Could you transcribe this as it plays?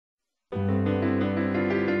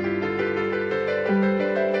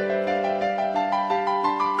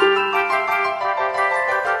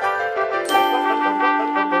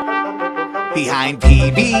Behind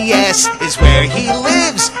PBS is where he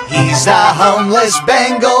lives. He's a homeless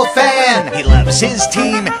Bengal fan. He loves his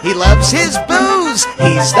team, he loves his booze.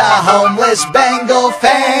 He's the homeless Bengal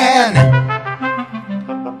fan.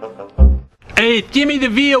 Hey, it's Jimmy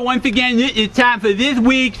DeVille once again. It's time for this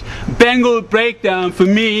week's Bengal breakdown. For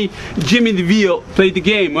me, Jimmy DeVille played the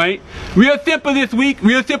game, right? Real simple this week,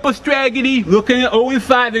 real simple strategy. Looking at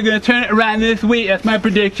 0-5, they're going to turn it around this week. That's my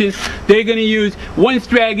prediction. They're going to use one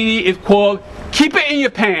strategy. It's called keep it in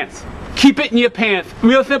your pants. Keep it in your pants.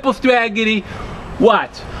 Real simple strategy.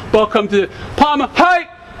 Watch. Ball comes to Palmer. Height!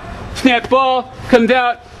 Snap ball. Comes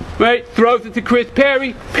out. Right? Throws it to Chris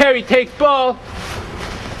Perry. Perry takes ball.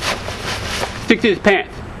 Sticks to his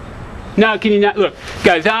pants. Now can you not look?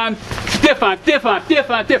 Guys on. Stiff on. Stiff on. Stiff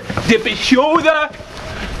on. Stiff. Dip his shoulder.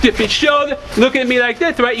 Dip his shoulder. Look at me like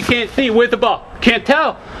this, right? You can't see. Where's the ball? Can't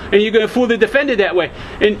tell. And you're going to fool the defender that way.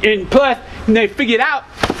 And plus, when they figure it out,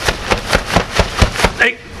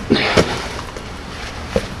 like,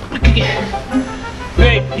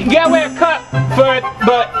 wait, you gotta wear a cup first,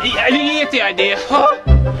 but you get the idea.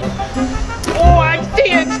 Oh, I'm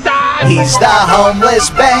seeing stars! He's the homeless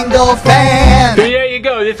Bengal fan. So there you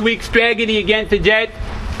go, this week's strategy against the Jets.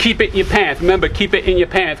 Keep it in your pants. Remember, keep it in your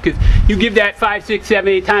pants, because you give that 5, 6, 7,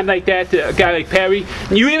 8 times like that to a guy like Perry,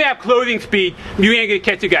 and you even have closing speed, you ain't gonna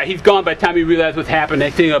catch a guy. He's gone by the time you realize what's happened.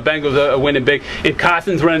 Next thing you know, Bengals are winning big, and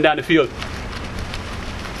Carson's running down the field,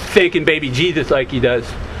 thanking baby Jesus like he does,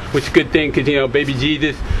 which is a good thing, because you know, baby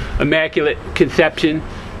Jesus, immaculate conception,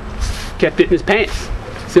 kept it in his pants.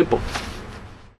 Simple.